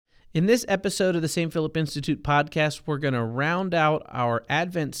In this episode of the St. Philip Institute podcast, we're going to round out our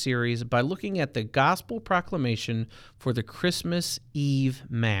Advent series by looking at the Gospel proclamation for the Christmas Eve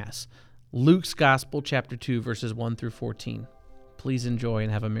Mass, Luke's Gospel, chapter 2, verses 1 through 14. Please enjoy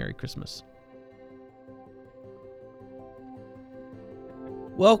and have a Merry Christmas.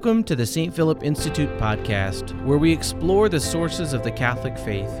 Welcome to the St. Philip Institute podcast, where we explore the sources of the Catholic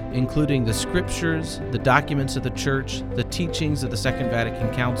faith, including the scriptures, the documents of the Church, the teachings of the Second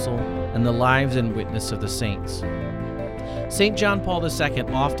Vatican Council, and the lives and witness of the saints. St. John Paul II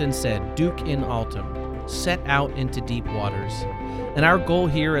often said, "Duc in altum," set out into deep waters. And our goal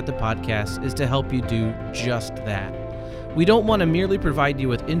here at the podcast is to help you do just that. We don't want to merely provide you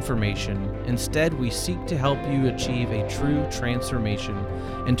with information. Instead, we seek to help you achieve a true transformation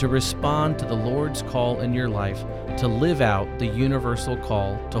and to respond to the Lord's call in your life to live out the universal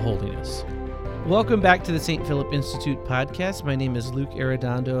call to holiness. Welcome back to the St. Philip Institute podcast. My name is Luke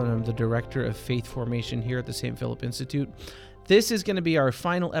Arredondo, and I'm the Director of Faith Formation here at the St. Philip Institute. This is going to be our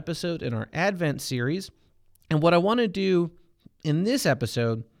final episode in our Advent series, and what I want to do in this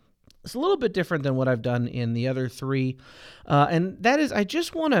episode it's a little bit different than what I've done in the other three, and that is I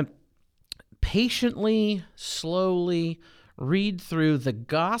just want to patiently, slowly read through the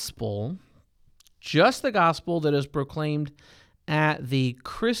gospel, just the gospel that is proclaimed at the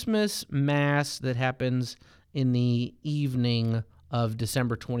Christmas Mass that happens in the evening of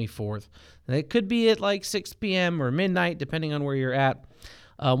December 24th. And it could be at like 6 p.m. or midnight, depending on where you're at.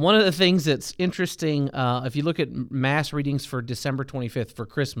 One of the things that's interesting, if you look at Mass readings for December 25th, for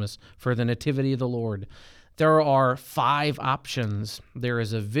Christmas, for the Nativity of the Lord, there are 5 options. There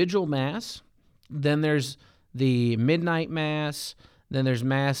is a Vigil Mass, then there's the Midnight Mass, then there's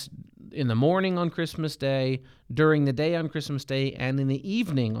Mass in the morning on Christmas Day, during the day on Christmas Day, and in the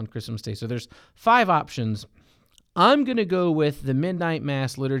evening on Christmas Day. So there's 5 options. I'm going to go with the Midnight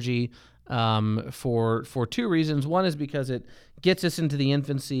Mass liturgy for 2 reasons. One is because it gets us into the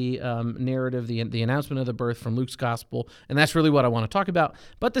infancy narrative, the announcement of the birth from Luke's Gospel, and that's really what I want to talk about.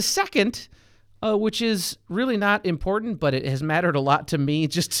 But the second, which is really not important, but it has mattered a lot to me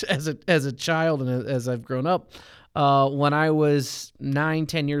just as a child and as I've grown up. When I was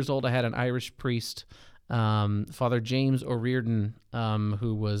 9-10 years old, I had an Irish priest, Father James O'Riordan,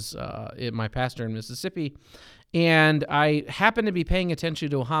 who was my pastor in Mississippi. And I happened to be paying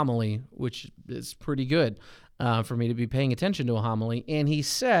attention to a homily, which is pretty good for me to be paying attention to a homily. And he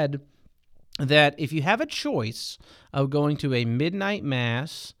said that if you have a choice of going to a midnight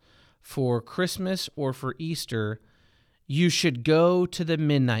mass for Christmas or for Easter, you should go to the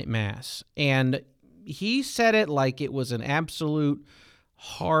midnight mass. And he said it like it was an absolute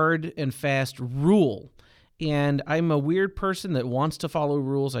hard and fast rule. And I'm a weird person that wants to follow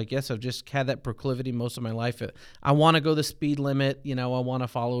rules. I guess I've just had that proclivity most of my life. I want to go the speed limit. I want to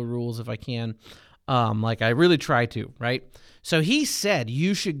follow rules if I can. I really try to, right? So he said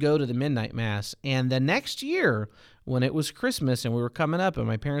you should go to the midnight mass. And the next year, when it was Christmas and we were coming up and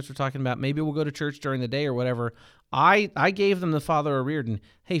my parents were talking about maybe we'll go to church during the day or whatever, I gave them the Father O'Riordan.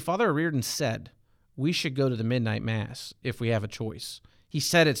 Hey, Father O'Riordan said we should go to the midnight mass if we have a choice. He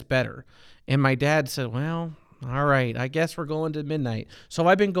said it's better. And my dad said, well, all right, I guess we're going to midnight. So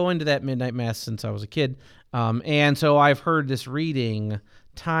I've been going to that midnight mass since I was a kid. And so I've heard this reading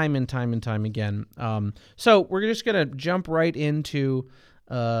time and time and time again. So we're just going to jump right into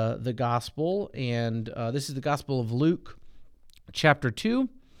the gospel. And this is the Gospel of Luke, chapter 2,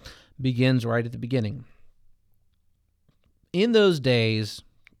 begins right at the beginning. In those days,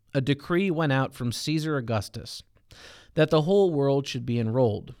 a decree went out from Caesar Augustus that the whole world should be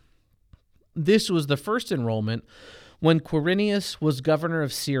enrolled. This was the first enrollment when Quirinius was governor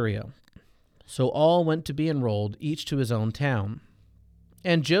of Syria. So all went to be enrolled, each to his own town.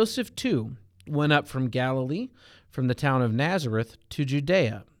 And Joseph, too, went up from Galilee, from the town of Nazareth, to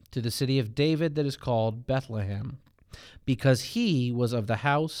Judea, to the city of David that is called Bethlehem, because he was of the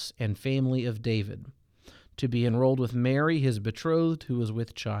house and family of David, to be enrolled with Mary, his betrothed, who was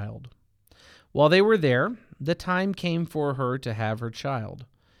with child. While they were there, the time came for her to have her child,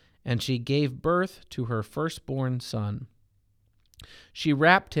 and she gave birth to her firstborn son. She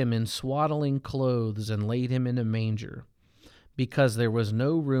wrapped him in swaddling clothes and laid him in a manger, because there was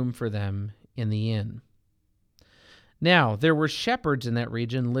no room for them in the inn. Now there were shepherds in that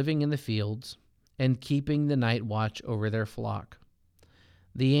region living in the fields and keeping the night watch over their flock.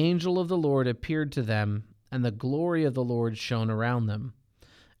 The angel of the Lord appeared to them, and the glory of the Lord shone around them,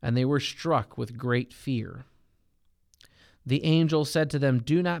 and they were struck with great fear. The angel said to them,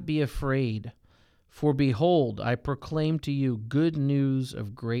 "Do not be afraid, for behold, I proclaim to you good news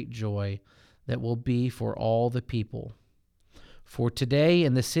of great joy that will be for all the people. For today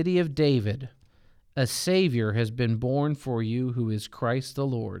in the city of David, a Savior has been born for you, who is Christ the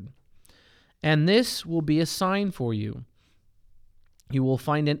Lord. And this will be a sign for you. You will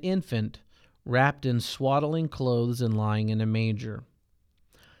find an infant wrapped in swaddling clothes and lying in a manger."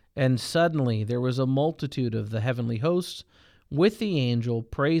 And suddenly there was a multitude of the heavenly hosts with the angel,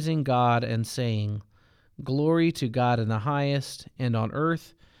 praising God and saying, "Glory to God in the highest, and on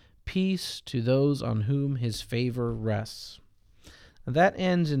earth peace to those on whom his favor rests." Now that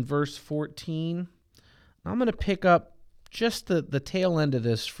ends in verse 14. I'm going to pick up just the tail end of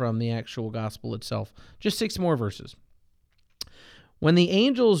this from the actual gospel itself. Just 6 more verses. "When the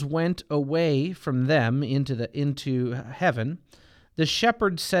angels went away from them into heaven, the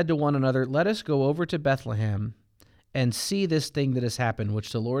shepherds said to one another, 'Let us go over to Bethlehem and see this thing that has happened,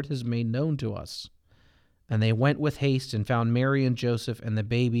 which the Lord has made known to us.' And they went with haste and found Mary and Joseph and the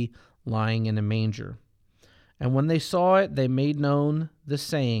baby lying in a manger. And when they saw it, they made known the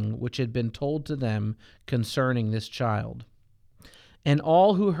saying which had been told to them concerning this child. And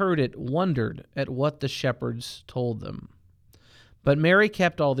all who heard it wondered at what the shepherds told them. But Mary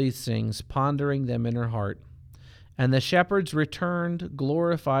kept all these things, pondering them in her heart. And the shepherds returned,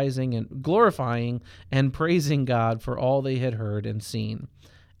 glorifying and praising God for all they had heard and seen,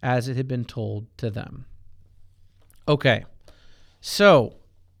 as it had been told to them." Okay, so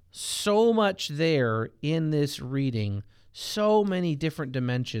much there in this reading, so many different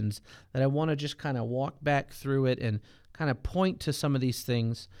dimensions that I want to just kind of walk back through it and kind of point to some of these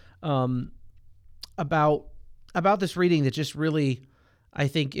things about this reading that just really, I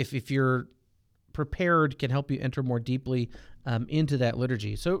think, if you're prepared, can help you enter more deeply into that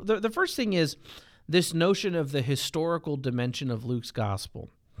liturgy. So the first thing is this notion of the historical dimension of Luke's gospel.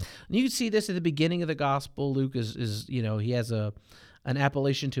 And you can see this at the beginning of the gospel. Luke is he has an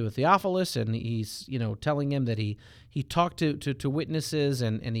appellation to a Theophilus, and he's telling him that he talked to witnesses,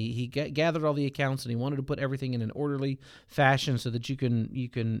 and he gathered all the accounts, and he wanted to put everything in an orderly fashion so that you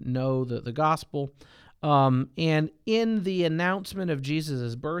can know the gospel. And in the announcement of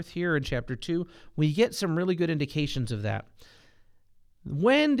Jesus' birth here in chapter 2, we get some really good indications of that.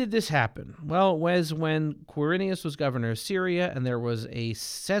 When did this happen? Well, it was when Quirinius was governor of Syria, and there was a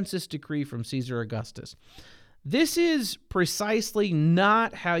census decree from Caesar Augustus. This is precisely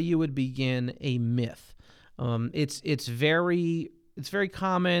not how you would begin a myth. It's very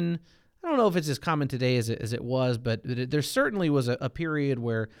common. I don't know if it's as common today as it was, but there certainly was a period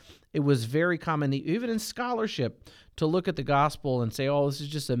where it was very common, even in scholarship, to look at the gospel and say, "Oh, this is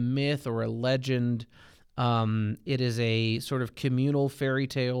just a myth or a legend. It is a sort of communal fairy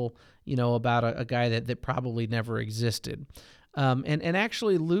tale, about a guy that probably never existed." And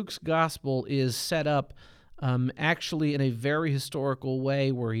actually, Luke's gospel is set up actually in a very historical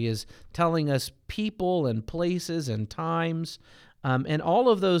way, where he is telling us people and places and times, and all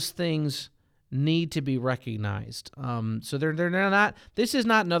of those things need to be recognized. So they're not. This is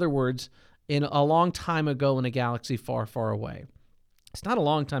not, in other words, in a long time ago in a galaxy far, far away. It's not a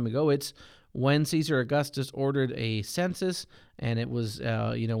long time ago. It's when Caesar Augustus ordered a census, and it was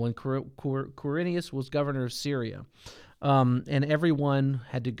when Quirinius was governor of Syria. And everyone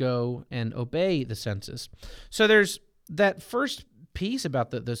had to go and obey the census. So there's that first piece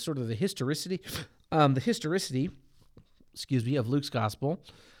about the sort of the historicity, of Luke's gospel.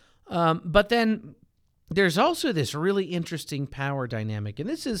 But then there's also this really interesting power dynamic, and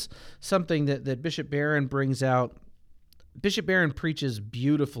this is something that Bishop Barron brings out. Bishop Barron preaches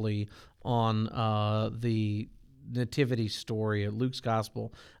beautifully on the nativity story of Luke's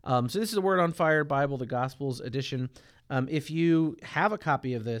gospel. So this is the Word on Fire Bible, the Gospels edition. If you have a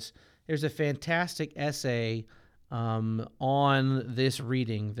copy of this, there's a fantastic essay on this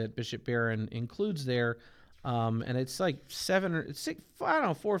reading that Bishop Barron includes there, and it's like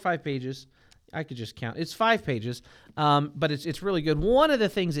 4 or 5 pages. I could just count. It's 5 pages, but it's really good. One of the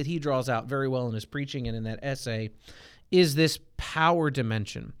things that he draws out very well in his preaching and in that essay is this power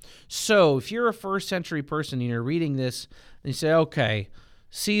dimension. So if you're a first century person and you're reading this, and you say, okay,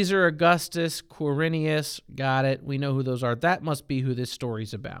 Caesar Augustus, Quirinius, got it. We know who those are. That must be who this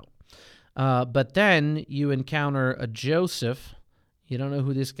story's about. But then you encounter a Joseph. You don't know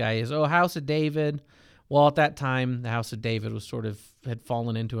who this guy is. Oh, House of David. Well, at that time, the House of David had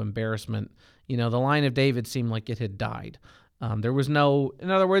fallen into embarrassment. The line of David seemed like it had died. There was no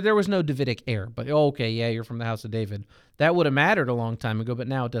Davidic heir. But okay, yeah, you're from the House of David. That would have mattered a long time ago, but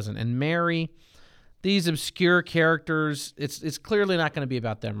now it doesn't. And Mary, these obscure characters, it's clearly not going to be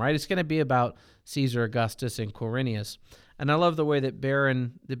about them, right? It's going to be about Caesar Augustus and Quirinius. And I love the way that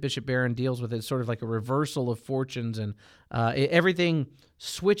Bishop Barron deals with it. It's sort of like a reversal of fortunes, and everything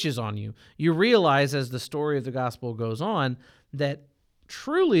switches on you. You realize as the story of the gospel goes on that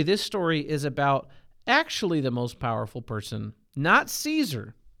truly this story is about actually the most powerful person, not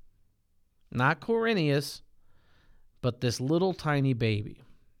Caesar, not Quirinius, but this little tiny baby.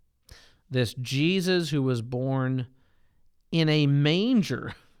 This Jesus who was born in a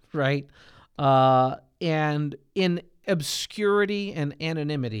manger, right? And in obscurity and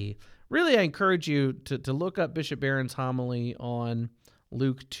anonymity. Really, I encourage you to look up Bishop Barron's homily on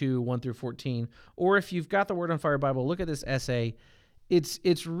Luke 2, 1 through 14. Or if you've got the Word on Fire Bible, look at this essay.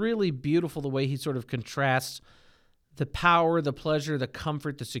 It's really beautiful the way he sort of contrasts the power, the pleasure, the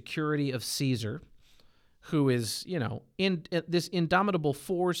comfort, the security of Caesar, who is, in this indomitable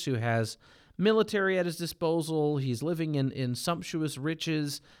force, who has military at his disposal. He's living in sumptuous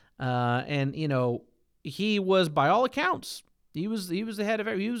riches, and he was, by all accounts, he was the head of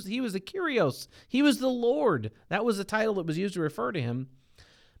everything. He was the Kyrios. He was the Lord. That was the title that was used to refer to him.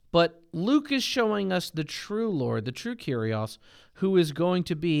 But Luke is showing us the true Lord, the true Kyrios, who is going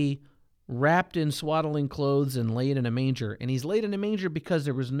to be wrapped in swaddling clothes and laid in a manger. And he's laid in a manger because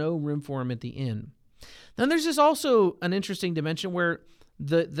there was no room for him at the inn. Then there's this also an interesting dimension where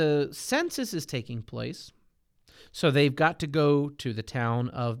the census is taking place. So they've got to go to the town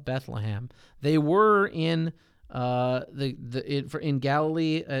of Bethlehem. They were in in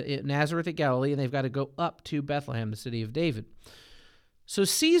Galilee, Nazareth at Galilee, and they've got to go up to Bethlehem, the city of David. So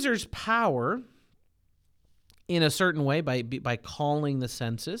Caesar's power, in a certain way, by calling the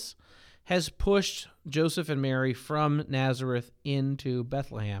census, has pushed Joseph and Mary from Nazareth into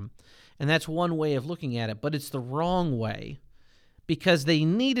Bethlehem. And that's one way of looking at it, but it's the wrong way, because they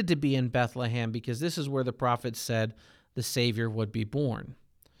needed to be in Bethlehem, because this is where the prophets said the Savior would be born.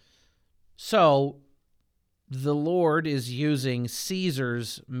 So the Lord is using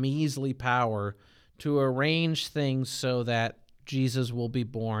Caesar's measly power to arrange things so that Jesus will be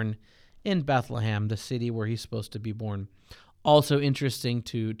born in Bethlehem, the city where he's supposed to be born. Also interesting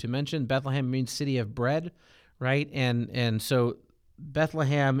to mention, Bethlehem means city of bread, right? And so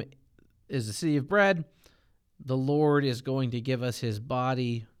Bethlehem is the city of bread. The Lord is going to give us his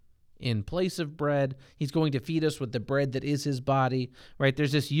body in place of bread. He's going to feed us with the bread that is his body, right?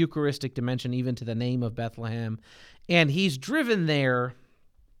 There's this Eucharistic dimension even to the name of Bethlehem. And he's driven there,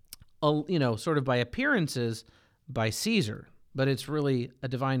 sort of by appearances, by Caesar. But it's really a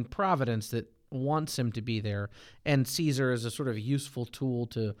divine providence that wants him to be there. And Caesar is a sort of useful tool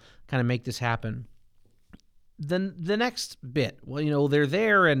to kind of make this happen. Then the next bit, they're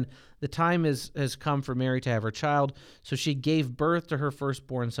there, and the time has come for Mary to have her child. So she gave birth to her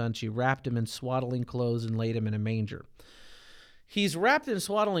firstborn son. She wrapped him in swaddling clothes and laid him in a manger. He's wrapped in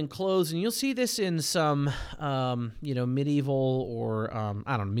swaddling clothes, and you'll see this in some, medieval or,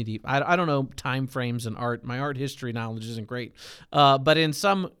 I don't know time frames in art. My art history knowledge isn't great. But in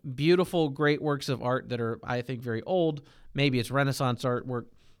some beautiful, great works of art that are, I think, very old, maybe it's Renaissance artwork,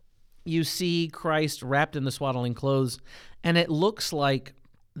 you see Christ wrapped in the swaddling clothes, and it looks like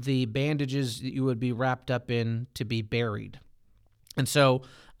the bandages that you would be wrapped up in to be buried. And so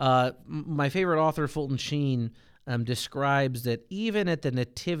my favorite author, Fulton Sheen, describes that even at the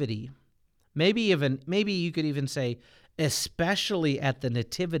nativity, maybe you could even say especially at the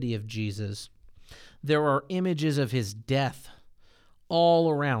nativity of Jesus, there are images of his death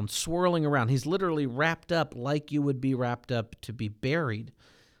all around, swirling around. He's literally wrapped up like you would be wrapped up to be buried.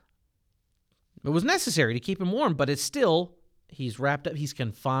 It was necessary to keep him warm, but it's still, he's wrapped up, he's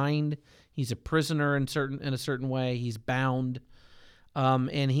confined, he's a prisoner in a certain way, he's bound,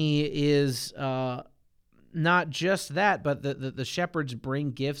 and he is not just that, but the shepherds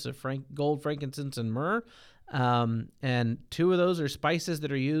bring gifts of gold, frankincense, and myrrh, and two of those are spices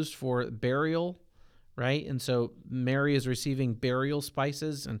that are used for burial, right? And so Mary is receiving burial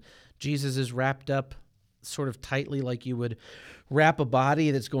spices, and Jesus is wrapped up sort of tightly like you would wrap a body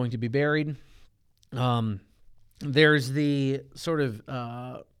that's going to be buried. There's the sort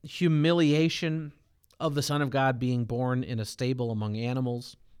of humiliation of the Son of God being born in a stable among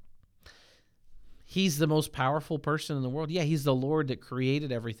animals. He's the most powerful person in the world. Yeah, he's the Lord that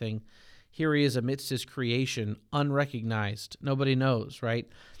created everything. Here he is amidst his creation, unrecognized. Nobody knows, right?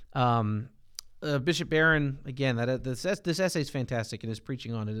 Bishop Barron, again, this essay is fantastic, and his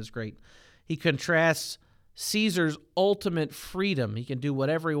preaching on it is great. He contrasts Caesar's ultimate freedom. He can do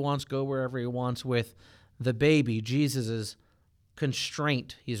whatever he wants, go wherever he wants, with the baby, Jesus'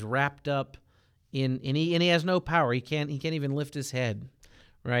 constraint. He's wrapped up and he has no power. He can't even lift his head,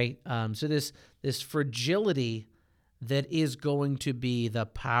 right? So this fragility that is going to be the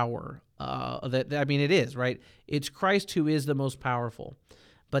power. It is, right? It's Christ who is the most powerful,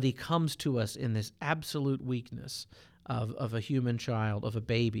 but he comes to us in this absolute weakness of a human child, of a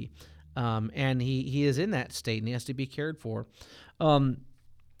baby. And he is in that state, and he has to be cared for.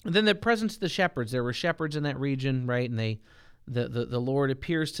 Then the presence of the shepherds. There were shepherds in that region, right? And the Lord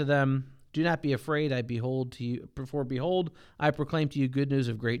appears to them. Do not be afraid. Behold, I proclaim to you good news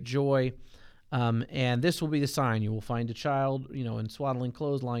of great joy. And this will be the sign. You will find a child, in swaddling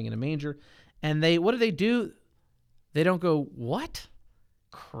clothes, lying in a manger. And what do? They don't go, what?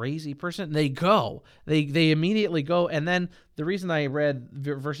 Crazy person. They go. They immediately go. And then the reason I read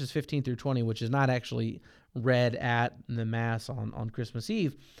verses 15 through 20, which is not actually read at the Mass on Christmas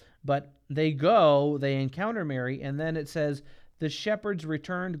Eve, but they go, they encounter Mary, and then it says, the shepherds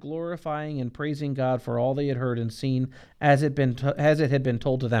returned, glorifying and praising God for all they had heard and seen as it had been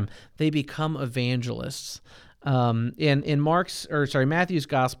told to them. They become evangelists. In Matthew's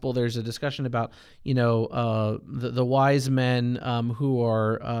gospel, there's a discussion about, the wise men who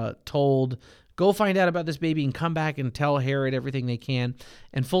are told, go find out about this baby and come back and tell Herod everything they can.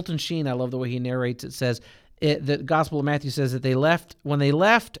 And Fulton Sheen, I love the way he narrates it, says, the Gospel of Matthew says that when they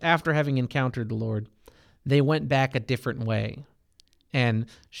left after having encountered the Lord, they went back a different way. And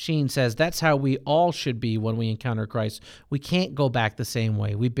Sheen says that's how we all should be when we encounter Christ. We can't go back the same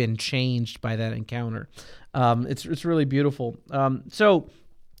way. We've been changed by that encounter. It's really beautiful. So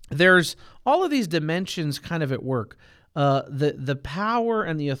there's all of these dimensions kind of at work. The power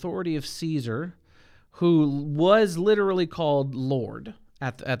and the authority of Caesar, who was literally called Lord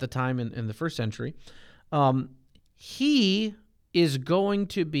at the time in the first century, he is going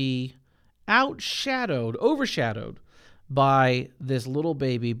to be overshadowed by this little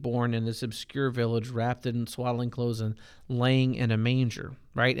baby born in this obscure village, wrapped in swaddling clothes and laying in a manger,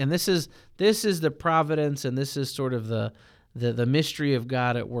 right? And this is the providence, and this is sort of the mystery of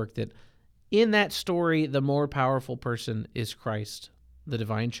God at work, that in that story, the more powerful person is Christ, the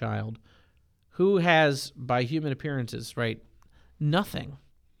divine child, who has, by human appearances, right, nothing.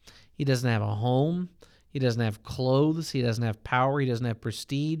 He doesn't have a home. He doesn't have clothes. He doesn't have power. He doesn't have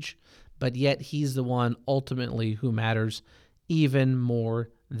prestige. But yet he's the one ultimately who matters even more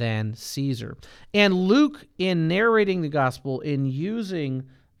than Caesar. And Luke, in narrating the gospel, in using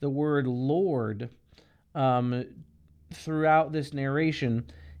the word Lord throughout this narration,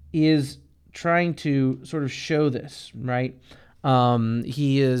 is trying to sort of show this, right?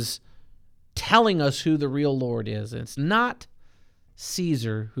 He is telling us who the real Lord is. It's not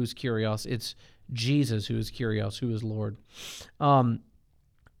Caesar who's Kyrios, it's Jesus who is Kyrios, who is Lord.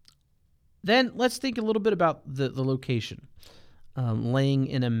 Then let's think a little bit about the location, laying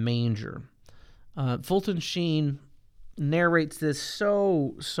in a manger. Fulton Sheen narrates this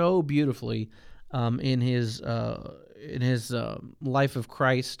so beautifully in his Life of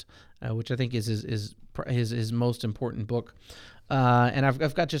Christ, which I think is his most important book. And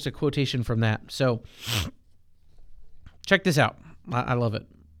I've got just a quotation from that. So check this out. I love it.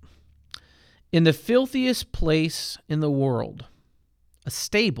 In the filthiest place in the world, a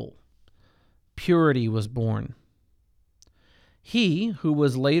stable, purity was born. He who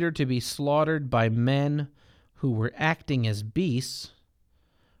was later to be slaughtered by men who were acting as beasts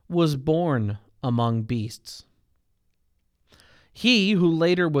was born among beasts. He who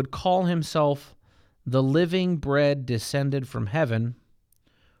later would call himself the living bread descended from heaven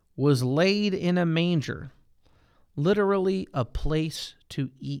was laid in a manger, literally a place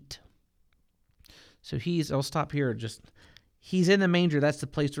to eat. So I'll stop here, he's in the manger, that's the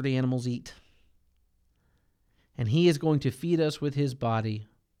place where the animals eat. And he is going to feed us with his body,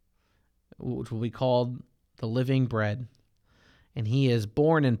 which will be called the living bread. And he is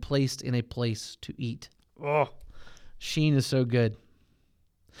born and placed in a place to eat. Oh, Sheen is so good.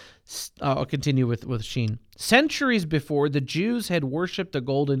 I'll continue with Sheen. Centuries before, the Jews had worshipped the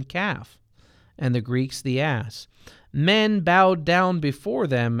golden calf, and the Greeks the ass. Men bowed down before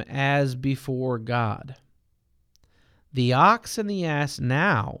them as before God. The ox and the ass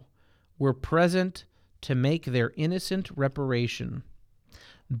now were present to make their innocent reparation,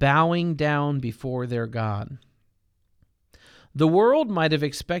 bowing down before their God. The world might have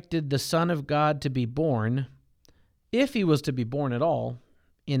expected the Son of God to be born, if he was to be born at all,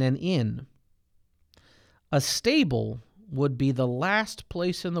 in an inn. A stable would be the last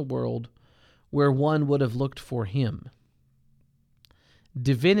place in the world where one would have looked for him.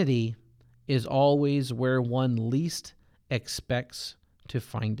 Divinity is always where one least expects to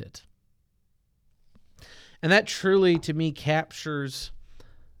find it. And that truly, to me, captures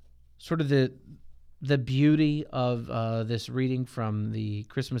sort of the beauty of this reading from the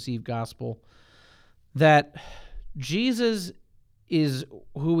Christmas Eve Gospel, that Jesus is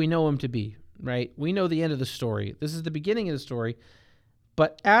who we know him to be, right? We know the end of the story. This is the beginning of the story,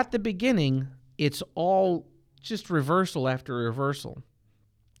 but at the beginning, it's all just reversal after reversal.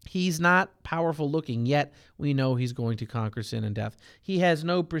 He's not powerful looking, yet we know he's going to conquer sin and death. He has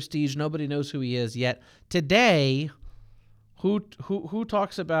no prestige. Nobody knows who he is, yet today, who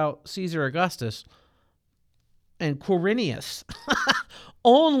talks about Caesar Augustus and Quirinius?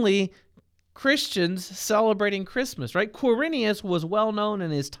 Only Christians celebrating Christmas, right? Quirinius was well known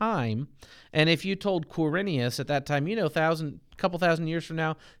in his time, and if you told Quirinius at that time, couple thousand years from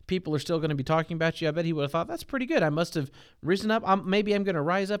now, people are still going to be talking about you, I bet he would have thought, that's pretty good. I must have risen up. Maybe I'm going to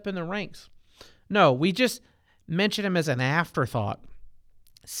rise up in the ranks. No, we just mention him as an afterthought.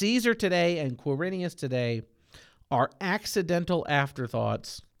 Caesar today and Quirinius today are accidental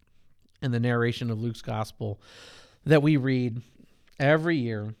afterthoughts in the narration of Luke's gospel that we read every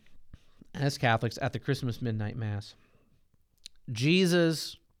year as Catholics at the Christmas midnight mass.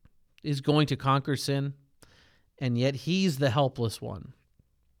 Jesus is going to conquer sin, and yet he's the helpless one.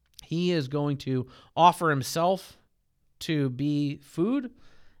 He is going to offer himself to be food,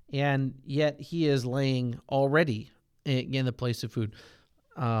 and yet he is laying already in the place of food.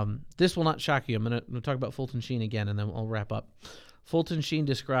 This will not shock you. I'm going to talk about Fulton Sheen again, and then I'll wrap up. Fulton Sheen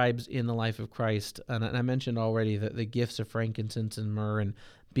describes in the life of Christ, and I mentioned already that the gifts of frankincense and myrrh and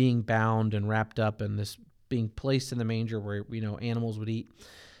being bound and wrapped up and this being placed in the manger where animals would eat.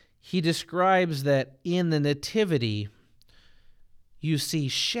 He describes that in the nativity, you see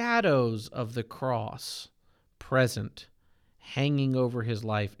shadows of the cross present, hanging over his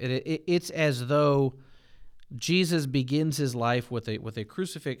life. It's as though Jesus begins his life with a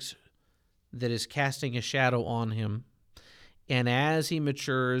crucifix that is casting a shadow on him. And as he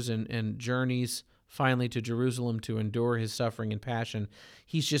matures and journeys finally to Jerusalem to endure his suffering and passion,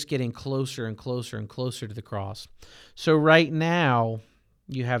 he's just getting closer and closer and closer to the cross. So right now,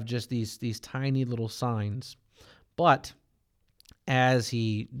 you have just these tiny little signs. But as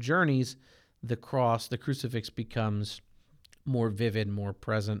he journeys, the crucifix becomes more vivid, more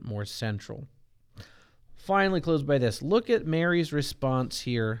present, more central. Finally, close by this. Look at Mary's response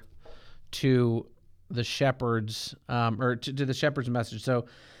here to the shepherds, to the shepherd's message. So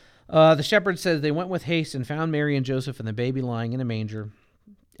the shepherd says, they went with haste and found Mary and Joseph and the baby lying in a manger.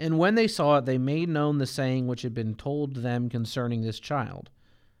 And when they saw it, they made known the saying which had been told them concerning this child.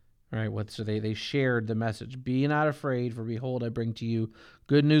 All right, so they shared the message. Be not afraid, for behold, I bring to you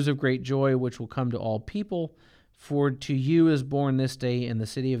good news of great joy, which will come to all people. For to you is born this day in the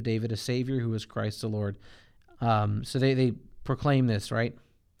city of David a Savior, who is Christ the Lord. So they proclaim this, right?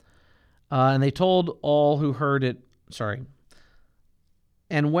 And they told all who heard it,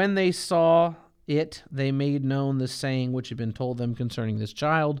 And when they saw it, they made known the saying which had been told them concerning this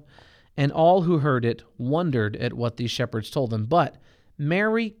child. And all who heard it wondered at what these shepherds told them. But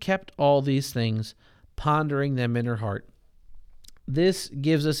Mary kept all these things, pondering them in her heart. This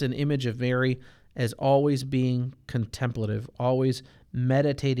gives us an image of Mary as always being contemplative, always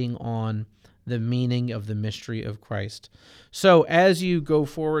meditating on the meaning of the mystery of Christ. So as you go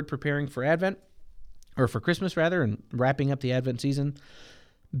forward preparing for Advent, or for Christmas rather, and wrapping up the Advent season,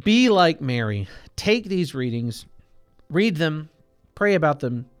 be like Mary. Take these readings, read them, pray about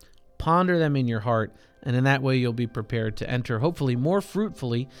them, ponder them in your heart, and in that way you'll be prepared to enter, hopefully more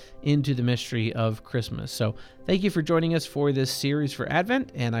fruitfully, into the mystery of Christmas. So thank you for joining us for this series for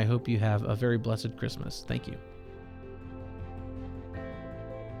Advent, and I hope you have a very blessed Christmas. Thank you.